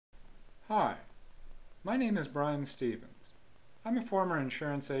Hi, my name is Brian Stevens. I'm a former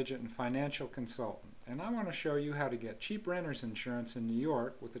insurance agent and financial consultant, and I want to show you how to get cheap renter's insurance in New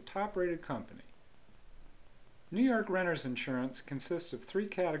York with a top-rated company. New York renter's insurance consists of three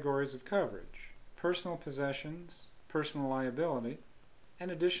categories of coverage: personal possessions, personal liability,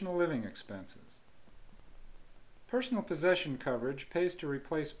 and additional living expenses. Personal possession coverage pays to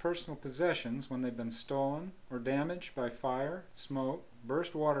replace personal possessions when they've been stolen or damaged by fire, smoke,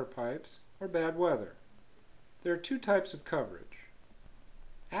 burst water pipes, or bad weather. There are two types of coverage.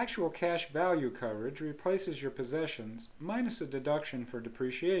 Actual cash value coverage replaces your possessions minus a deduction for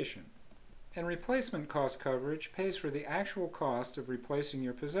depreciation, and replacement cost coverage pays for the actual cost of replacing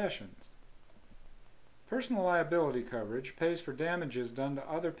your possessions. Personal liability coverage pays for damages done to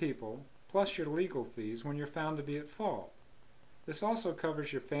other people plus your legal fees when you're found to be at fault. This also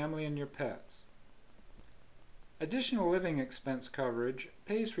covers your family and your pets. Additional living expense coverage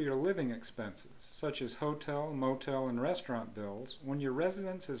pays for your living expenses, such as hotel, motel, and restaurant bills when your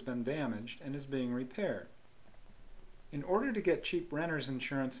residence has been damaged and is being repaired. In order to get cheap renter's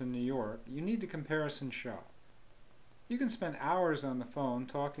insurance in New York, you need to comparison shop. You can spend hours on the phone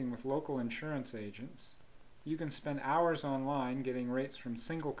talking with local insurance agents. You can spend hours online getting rates from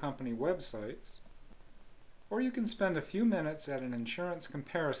single company websites, or you can spend a few minutes at an insurance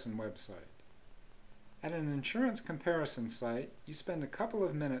comparison website. At an insurance comparison site, you spend a couple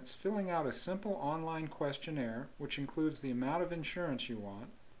of minutes filling out a simple online questionnaire which includes the amount of insurance you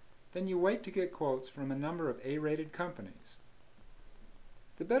want. Then you wait to get quotes from a number of A-rated companies.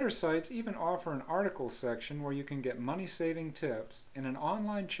 The better sites even offer an article section where you can get money-saving tips and an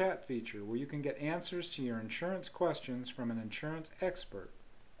online chat feature where you can get answers to your insurance questions from an insurance expert.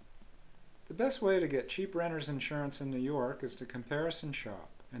 The best way to get cheap renter's insurance in New York is to comparison shop,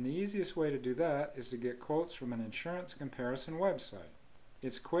 and the easiest way to do that is to get quotes from an insurance comparison website.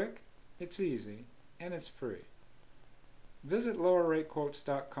 It's quick, it's easy, and it's free. Visit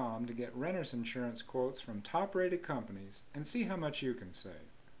lowerratequotes.com to get renter's insurance quotes from top-rated companies and see how much you can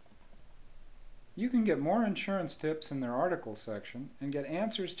save. You can get more insurance tips in their article section and get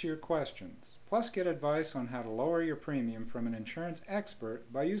answers to your questions, plus get advice on how to lower your premium from an insurance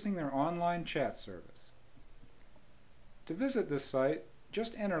expert by using their online chat service. To visit this site,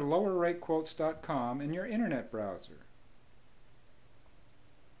 just enter lowerratequotes.com in your internet browser.